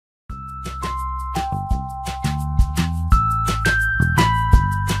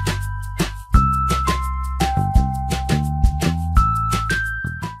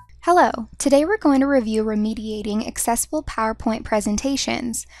Hello, today we're going to review remediating accessible PowerPoint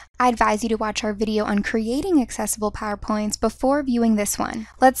presentations. I advise you to watch our video on creating accessible PowerPoints before viewing this one.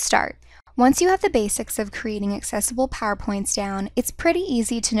 Let's start. Once you have the basics of creating accessible PowerPoints down, it's pretty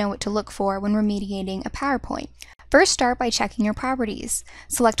easy to know what to look for when remediating a PowerPoint. First, start by checking your properties.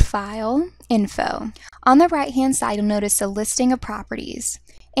 Select File, Info. On the right-hand side, you'll notice a listing of properties.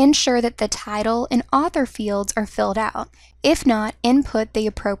 Ensure that the title and author fields are filled out. If not, input the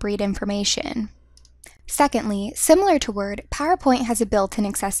appropriate information. Secondly, similar to Word, PowerPoint has a built-in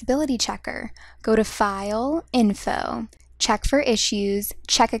accessibility checker. Go to File, Info. Check for issues,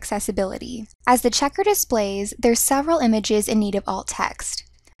 check accessibility. As the checker displays, there's several images in need of alt text.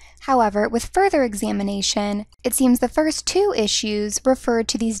 However, with further examination, it seems the first two issues refer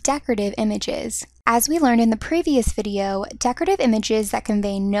to these decorative images. As we learned in the previous video, decorative images that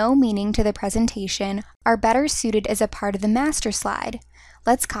convey no meaning to the presentation are better suited as a part of the master slide.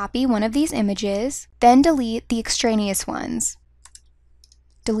 Let's copy one of these images, then delete the extraneous ones,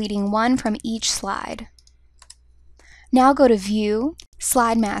 deleting one from each slide. Now go to View,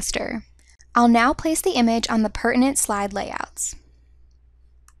 Slide Master. I'll now place the image on the pertinent slide layouts.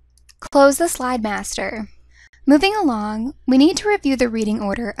 Close the Slide Master. Moving along, we need to review the reading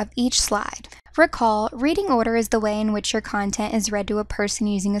order of each slide. Recall, reading order is the way in which your content is read to a person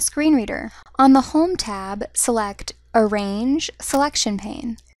using a screen reader. On the Home tab, select Arrange Selection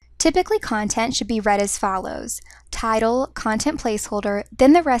Pane. Typically, content should be read as follows: title, content placeholder,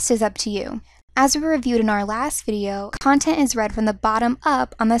 then the rest is up to you. As we reviewed in our last video, content is read from the bottom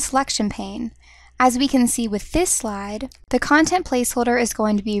up on the selection pane. As we can see with this slide, the content placeholder is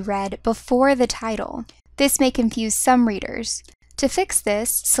going to be read before the title. This may confuse some readers. To fix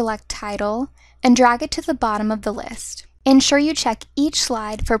this, select Title and drag it to the bottom of the list. Ensure you check each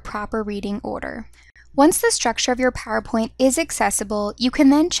slide for proper reading order. Once the structure of your PowerPoint is accessible, you can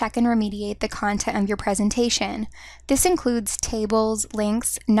then check and remediate the content of your presentation. This includes tables,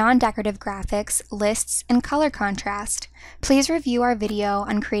 links, non-decorative graphics, lists, and color contrast. Please review our video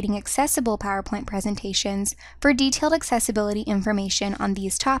on creating accessible PowerPoint presentations for detailed accessibility information on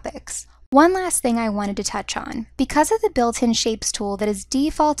these topics. One last thing I wanted to touch on. Because of the built-in Shapes tool that is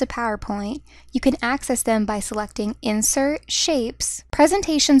default to PowerPoint, you can access them by selecting Insert, Shapes.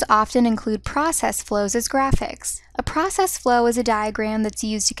 Presentations often include process flows as graphics. A process flow is a diagram that's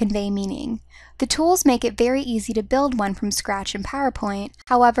used to convey meaning. The tools make it very easy to build one from scratch in PowerPoint.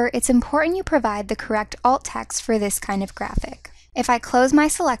 However, it's important you provide the correct alt text for this kind of graphic. If I close my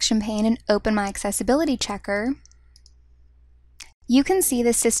selection pane and open my accessibility checker, you can see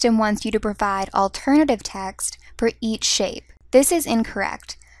the system wants you to provide alternative text for each shape. This is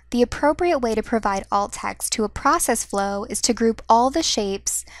incorrect. The appropriate way to provide alt text to a process flow is to group all the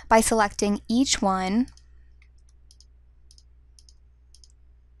shapes by selecting each one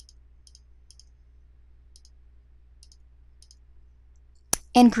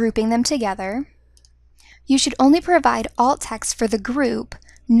and grouping them together. You should only provide alt text for the group,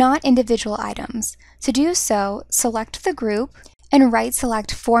 not individual items. To do so, select the group and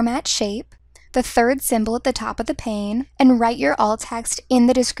right-select Format Shape, the third symbol at the top of the pane, and write your alt text in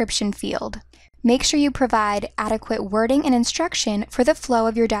the description field. Make sure you provide adequate wording and instruction for the flow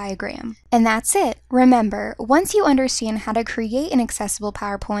of your diagram. And that's it. Remember, once you understand how to create an accessible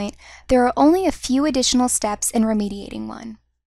PowerPoint, there are only a few additional steps in remediating one.